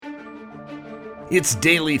It's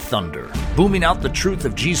Daily Thunder, booming out the truth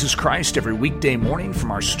of Jesus Christ every weekday morning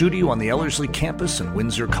from our studio on the Ellerslie campus in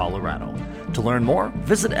Windsor, Colorado. To learn more,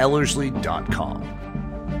 visit Ellerslie.com.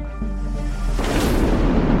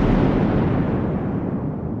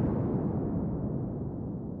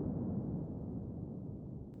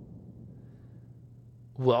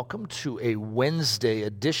 Welcome to a Wednesday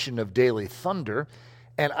edition of Daily Thunder,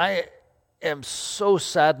 and I am so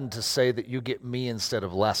saddened to say that you get me instead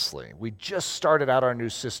of Leslie. We just started out our new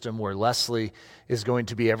system where Leslie is going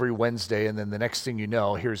to be every Wednesday, and then the next thing you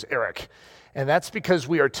know, here's Eric. And that's because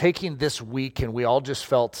we are taking this week, and we all just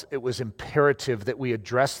felt it was imperative that we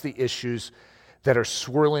address the issues that are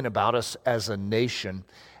swirling about us as a nation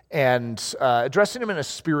and addressing them in a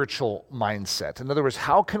spiritual mindset. In other words,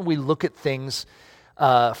 how can we look at things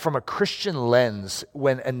from a Christian lens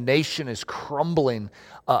when a nation is crumbling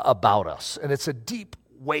about us? And it's a deep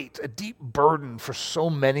weight, a deep burden for so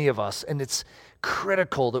many of us, and it's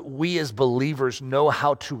critical that we as believers know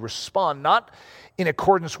how to respond, not in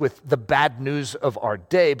accordance with the bad news of our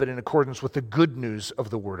day, but in accordance with the good news of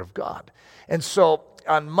the Word of God. And so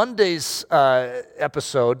on Monday's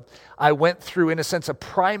episode, I went through, in a sense, a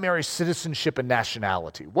primary citizenship and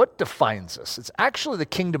nationality. What defines us? It's actually the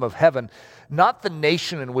kingdom of heaven, not the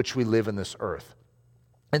nation in which we live in this earth.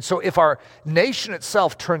 And so if our nation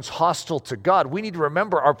itself turns hostile to God, we need to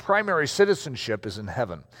remember our primary citizenship is in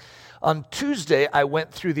heaven. On Tuesday, I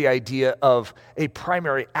went through the idea of a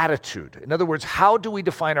primary attitude. In other words, how do we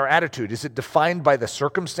define our attitude? Is it defined by the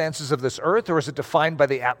circumstances of this earth, or is it defined by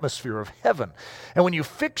the atmosphere of heaven? And when you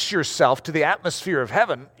fix yourself to the atmosphere of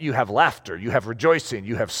heaven, you have laughter, you have rejoicing,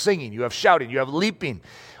 you have singing, you have shouting, you have leaping.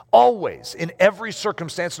 Always, in every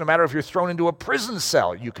circumstance, no matter if you're thrown into a prison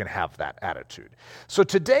cell, you can have that attitude. So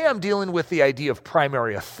today I'm dealing with the idea of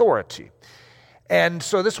primary authority. And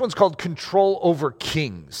so this one's called Control Over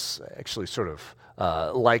Kings. I actually sort of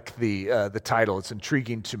like the title. It's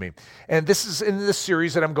intriguing to me. And this is in this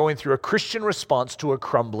series that I'm going through, a Christian response to a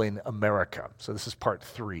crumbling America. So this is part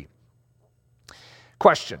 3.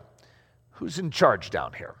 Question: who's in charge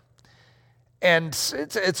down here? And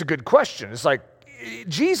it's a good question. It's like,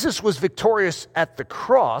 Jesus was victorious at the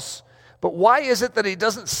cross, but why is it that he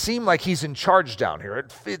doesn't seem like he's in charge down here?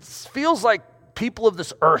 It feels like people of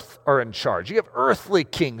this earth are in charge. You have earthly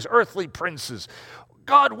kings, earthly princes.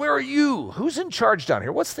 God, where are you? Who's in charge down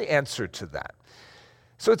here? What's the answer to that?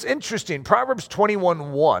 So it's interesting. Proverbs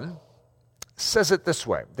 21:1 says it this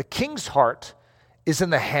way: the king's heart is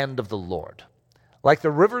in the hand of the Lord. Like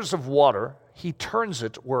the rivers of water, he turns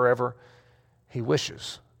it wherever he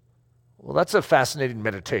wishes. Well, that's a fascinating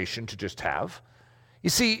meditation to just have.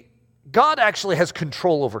 You see, God actually has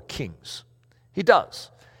control over kings. He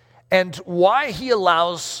does. And why he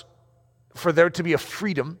allows for there to be a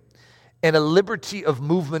freedom and a liberty of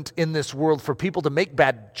movement in this world for people to make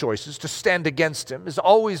bad choices, to stand against him, is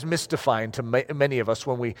always mystifying to many of us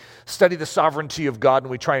when we study the sovereignty of God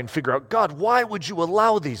and we try and figure out, God, why would you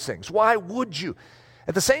allow these things? Why would you?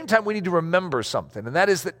 At the same time, we need to remember something, and that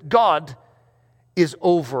is that God is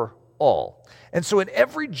over all. And so in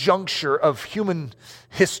every juncture of human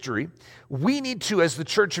history, we need to, as the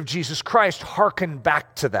Church of Jesus Christ, hearken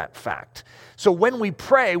back to that fact. So when we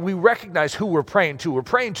pray, we recognize who we're praying to. We're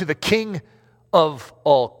praying to the King of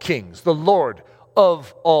all kings, the Lord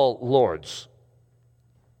of all lords.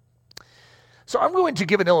 So I'm going to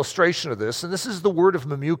give an illustration of this, and this is the word of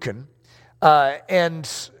Memucan,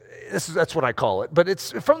 and that's what I call it, but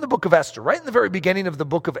it's from the book of Esther. Right in the very beginning of the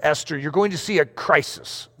book of Esther, you're going to see a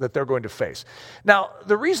crisis that they're going to face. Now,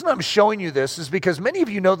 the reason I'm showing you this is because many of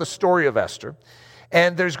you know the story of Esther,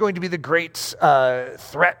 and there's going to be the great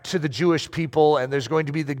threat to the Jewish people, and there's going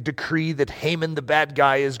to be the decree that Haman, the bad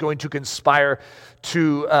guy, is going to conspire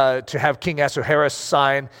to have King Ahasuerus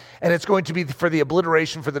sign, and it's going to be for the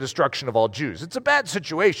obliteration, for the destruction of all Jews. It's a bad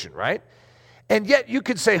situation, right? And yet you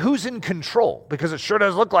could say, who's in control? Because it sure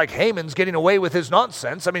does look like Haman's getting away with his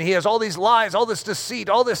nonsense. I mean, he has all these lies, all this deceit,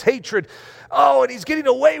 all this hatred. Oh, and he's getting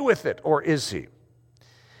away with it. Or is he?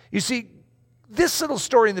 You see, this little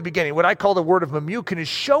story in the beginning, what I call the word of Memucan, is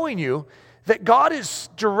showing you that God is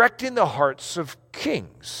directing the hearts of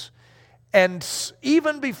kings. And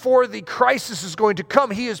even before the crisis is going to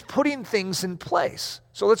come, he is putting things in place.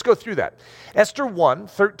 So let's go through that. Esther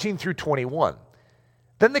 1:13 through 21.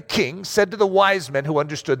 Then the king said to the wise men who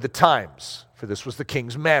understood the times, for this was the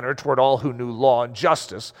king's manner toward all who knew law and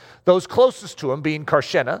justice, those closest to him being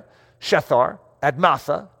Karshena, Shethar,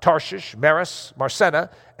 Admatha, Tarshish, Meres,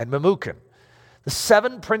 Marsena, and Memucan, the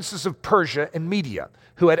 7 princes of Persia and Media,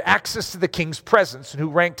 who had access to the king's presence and who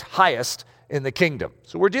ranked highest in the kingdom.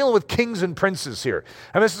 So we're dealing with kings and princes here.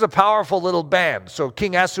 And this is a powerful little band. So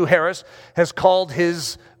King Ahasuerus has called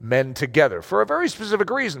his men together for a very specific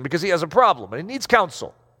reason, because he has a problem and he needs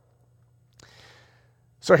counsel.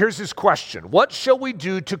 So here's his question. What shall we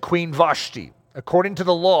do to Queen Vashti, according to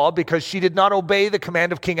the law, because she did not obey the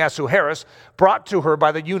command of King Ahasuerus brought to her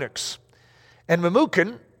by the eunuchs? And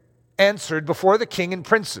Memucan answered before the king and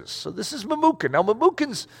princes. So this is Memucan. Now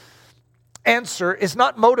Memucan's answer is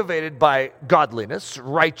not motivated by godliness,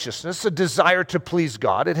 righteousness, a desire to please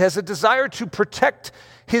God. It has a desire to protect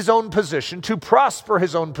his own position, to prosper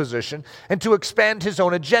his own position, and to expand his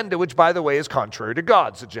own agenda, which, by the way, is contrary to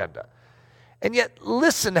God's agenda. And yet,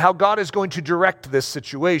 listen how God is going to direct this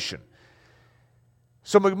situation.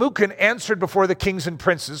 So Memucan answered before the kings and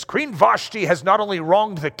princes, Queen Vashti has not only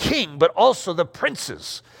wronged the king, but also the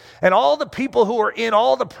princes, and all the people who are in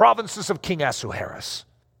all the provinces of King Ahasuerus.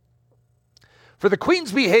 For the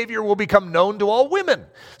queen's behavior will become known to all women,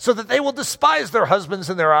 so that they will despise their husbands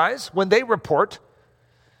in their eyes when they report,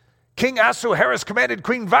 King Ahasuerus commanded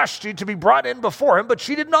Queen Vashti to be brought in before him, but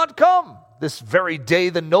she did not come. This very day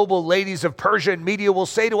the noble ladies of Persia and Media will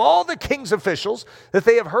say to all the king's officials that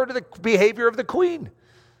they have heard of the behavior of the queen.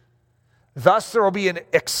 Thus there will be an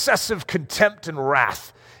excessive contempt and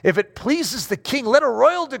wrath. If it pleases the king, let a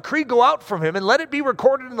royal decree go out from him, and let it be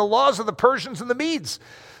recorded in the laws of the Persians and the Medes,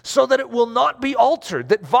 so that it will not be altered,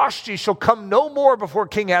 that Vashti shall come no more before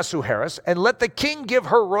King Ahasuerus, and let the king give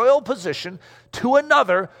her royal position to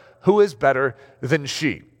another who is better than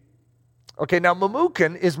she. Okay, now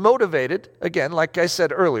Memucan is motivated, again, like I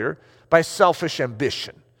said earlier, by selfish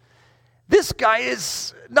ambition. This guy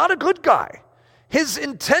is not a good guy. His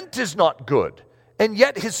intent is not good. And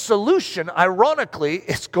yet his solution, ironically,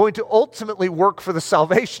 is going to ultimately work for the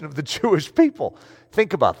salvation of the Jewish people.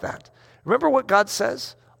 Think about that. Remember what God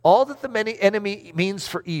says? All that the enemy means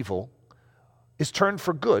for evil is turned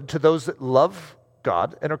for good to those that love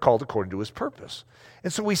God and are called according to his purpose.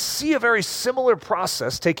 And so we see a very similar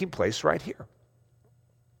process taking place right here.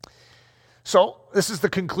 So this is the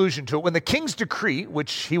conclusion to it. When the king's decree,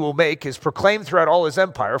 which he will make, is proclaimed throughout all his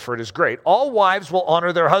empire, for it is great, all wives will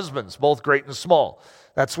honor their husbands, both great and small.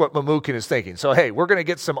 That's what Memucan is thinking. So, hey, we're going to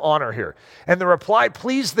get some honor here. And the reply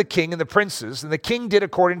pleased the king and the princes, and the king did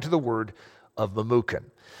according to the word of Memucan.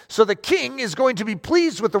 So the king is going to be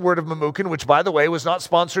pleased with the word of Memucan, which, by the way, was not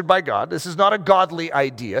sponsored by God. This is not a godly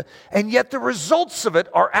idea. And yet the results of it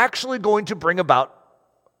are actually going to bring about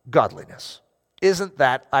godliness. Isn't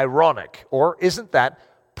that ironic? Or isn't that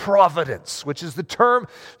providence, which is the term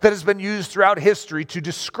that has been used throughout history to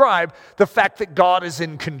describe the fact that God is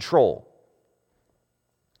in control?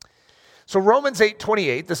 So Romans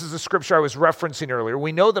 8:28, this is the scripture I was referencing earlier.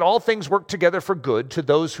 We know that all things work together for good to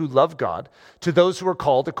those who love God, to those who are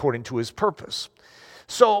called according to his purpose.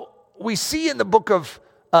 So we see in the book of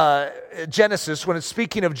Genesis, when it's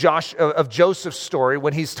speaking of Joseph's story,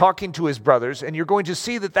 when he's talking to his brothers, and you're going to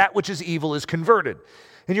see that that which is evil is converted.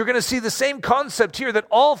 And you're going to see the same concept here, that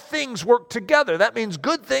all things work together. That means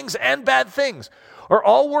good things and bad things are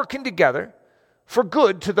all working together for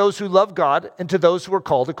good to those who love God and to those who are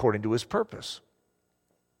called according to his purpose.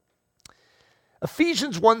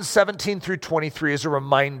 Ephesians 1:17 through 23 is a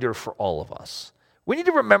reminder for all of us. We need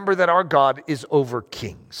to remember that our God is over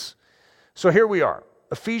kings. So here we are.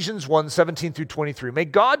 Ephesians 1:17 through 23. May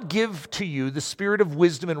God give to you the spirit of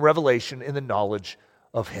wisdom and revelation in the knowledge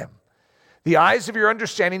of him. The eyes of your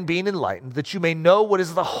understanding being enlightened, that you may know what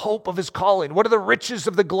is the hope of his calling, what are the riches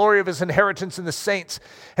of the glory of his inheritance in the saints,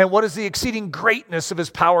 and what is the exceeding greatness of his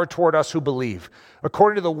power toward us who believe,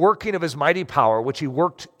 according to the working of his mighty power, which he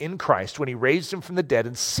worked in Christ when he raised him from the dead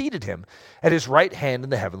and seated him at his right hand in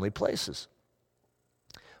the heavenly places,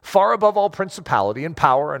 far above all principality and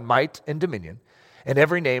power and might and dominion, and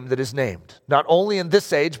every name that is named, not only in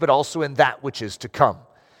this age, but also in that which is to come.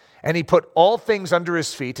 And he put all things under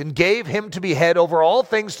his feet and gave him to be head over all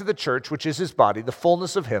things to the church, which is his body, the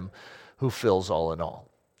fullness of him who fills all in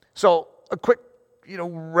all. So a quick,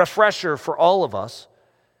 refresher for all of us.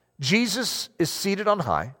 Jesus is seated on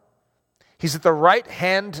high. He's at the right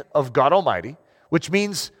hand of God Almighty, which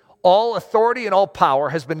means all authority and all power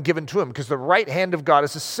has been given to him, because the right hand of God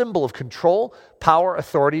is a symbol of control, power,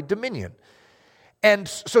 authority, dominion. And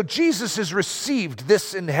so Jesus has received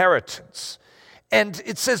this inheritance. And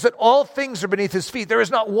it says that all things are beneath his feet. There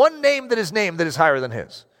is not one name that is named that is higher than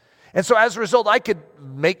his. And so as a result, I could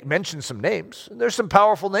mention some names. There's some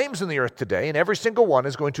powerful names in the earth today, and every single one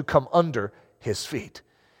is going to come under his feet.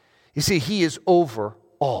 You see, he is over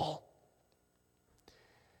all.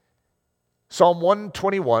 Psalm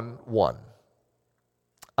 121:1.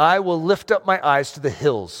 I will lift up my eyes to the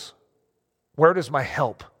hills. Where does my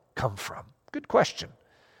help come from? Good question.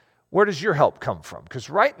 Where does your help come from? Because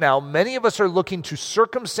right now, many of us are looking to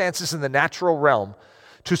circumstances in the natural realm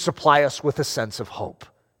to supply us with a sense of hope.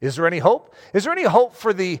 Is there any hope? Is there any hope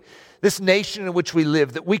for this nation in which we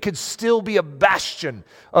live, that we could still be a bastion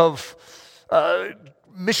of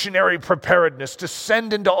missionary preparedness to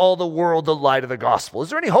send into all the world the light of the gospel? Is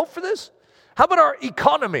there any hope for this? How about our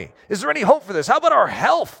economy? Is there any hope for this? How about our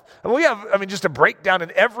health? And we have, just a breakdown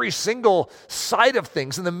in every single side of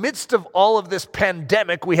things. In the midst of all of this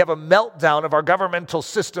pandemic, we have a meltdown of our governmental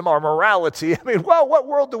system, our morality. What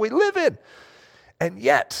world do we live in? And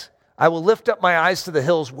yet, I will lift up my eyes to the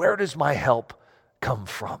hills. Where does my help come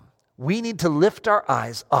from? We need to lift our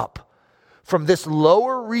eyes up from this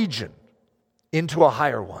lower region into a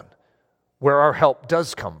higher one where our help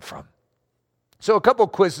does come from. So a couple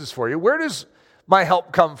quizzes for you. Where does my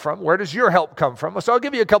help come from? Where does your help come from? So I'll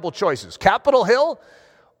give you a couple choices. Capitol Hill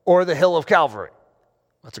or the Hill of Calvary?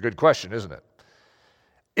 That's a good question, isn't it?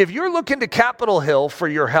 If you're looking to Capitol Hill for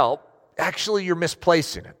your help, actually you're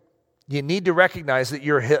misplacing it. You need to recognize that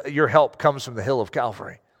your help comes from the Hill of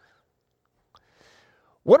Calvary.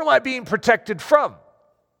 What am I being protected from?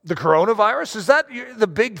 The coronavirus? Is that the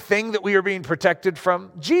big thing that we are being protected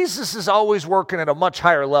from? Jesus is always working at a much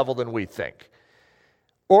higher level than we think.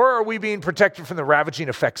 Or are we being protected from the ravaging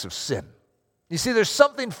effects of sin? You see, there's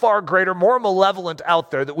something far greater, more malevolent out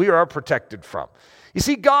there that we are protected from. You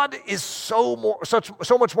see, God is so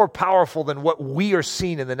much more powerful than what we are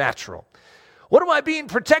seeing in the natural. What am I being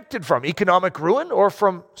protected from? Economic ruin or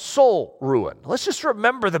from soul ruin? Let's just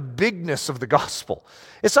remember the bigness of the gospel.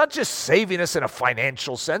 It's not just saving us in a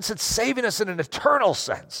financial sense, it's saving us in an eternal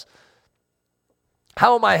sense.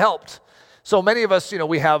 How am I helped? So many of us,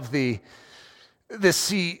 we have the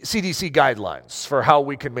CDC guidelines for how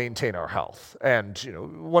we can maintain our health. And,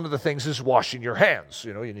 one of the things is washing your hands.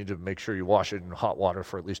 You need to make sure you wash it in hot water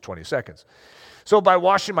for at least 20 seconds. So by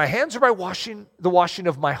washing my hands or by washing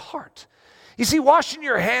of my heart? You see, washing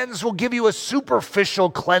your hands will give you a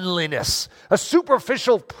superficial cleanliness, a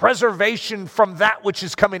superficial preservation from that which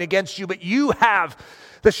is coming against you. But you have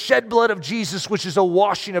the shed blood of Jesus, which is a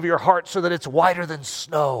washing of your heart so that it's whiter than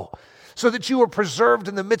snow, so that you are preserved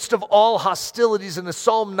in the midst of all hostilities in the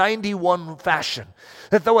Psalm 91 fashion,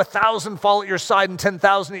 that though 1,000 fall at your side and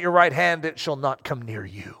 10,000 at your right hand, it shall not come near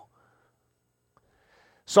you.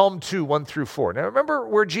 Psalm 2, 1 through 4. Now remember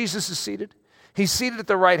where Jesus is seated? He's seated at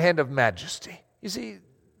the right hand of majesty. You see,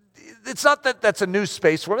 it's not that that's a new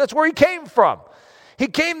space for him. That's where he came from. He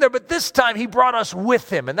came there, but this time he brought us with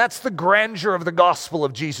him. And that's the grandeur of the gospel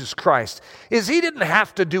of Jesus Christ, is he didn't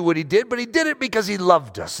have to do what he did, but he did it because he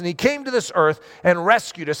loved us. And he came to this earth and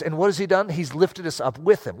rescued us. And what has he done? He's lifted us up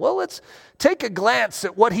with him. Well, let's take a glance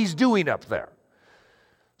at what he's doing up there.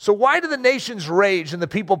 So why do the nations rage and the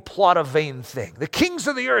people plot a vain thing? The kings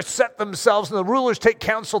of the earth set themselves and the rulers take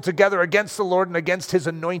counsel together against the Lord and against his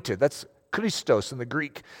anointed. That's Christos in the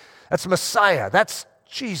Greek. That's Messiah. That's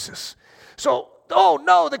Jesus. So, oh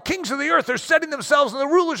no, the kings of the earth are setting themselves and the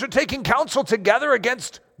rulers are taking counsel together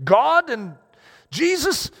against God and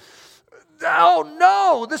Jesus. Oh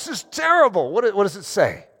no, this is terrible. What does it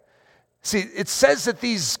say? See, it says that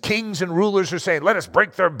these kings and rulers are saying, let us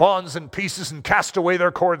break their bonds in pieces and cast away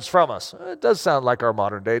their cords from us. It does sound like our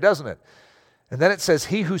modern day, doesn't it? And then it says,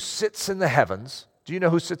 he who sits in the heavens. Do you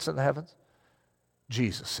know who sits in the heavens?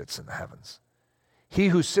 Jesus sits in the heavens. He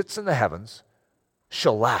who sits in the heavens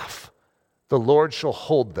shall laugh. The Lord shall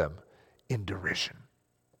hold them in derision.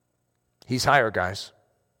 He's higher, guys.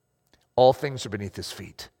 All things are beneath his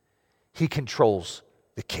feet. He controls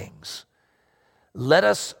the kings. Let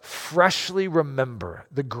us freshly remember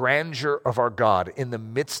the grandeur of our God in the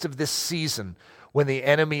midst of this season when the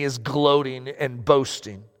enemy is gloating and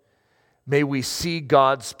boasting. May we see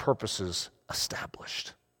God's purposes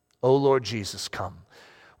established. O Lord Jesus, come.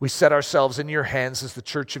 We set ourselves in your hands as the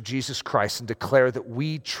Church of Jesus Christ and declare that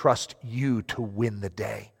we trust you to win the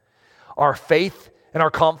day. Our faith and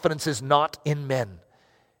our confidence is not in men.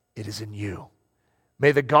 It is in you.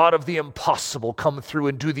 May the God of the impossible come through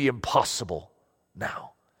and do the impossible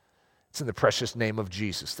now. It's in the precious name of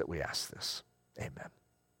Jesus that we ask this. Amen.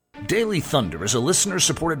 Daily Thunder is a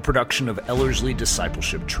listener-supported production of Ellerslie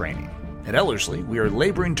Discipleship Training. At Ellerslie, we are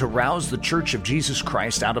laboring to rouse the Church of Jesus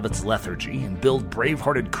Christ out of its lethargy and build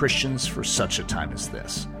brave-hearted Christians for such a time as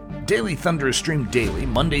this. Daily Thunder is streamed daily,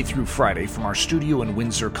 Monday through Friday, from our studio in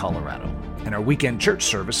Windsor, Colorado. And our weekend church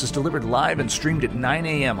service is delivered live and streamed at 9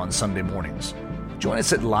 a.m. on Sunday mornings. Join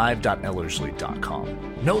us at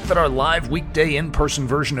live.ellerslie.com. Note that our live weekday in-person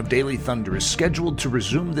version of Daily Thunder is scheduled to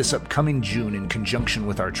resume this upcoming June in conjunction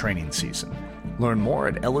with our training season. Learn more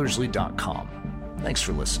at ellerslie.com. Thanks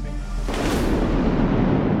for listening.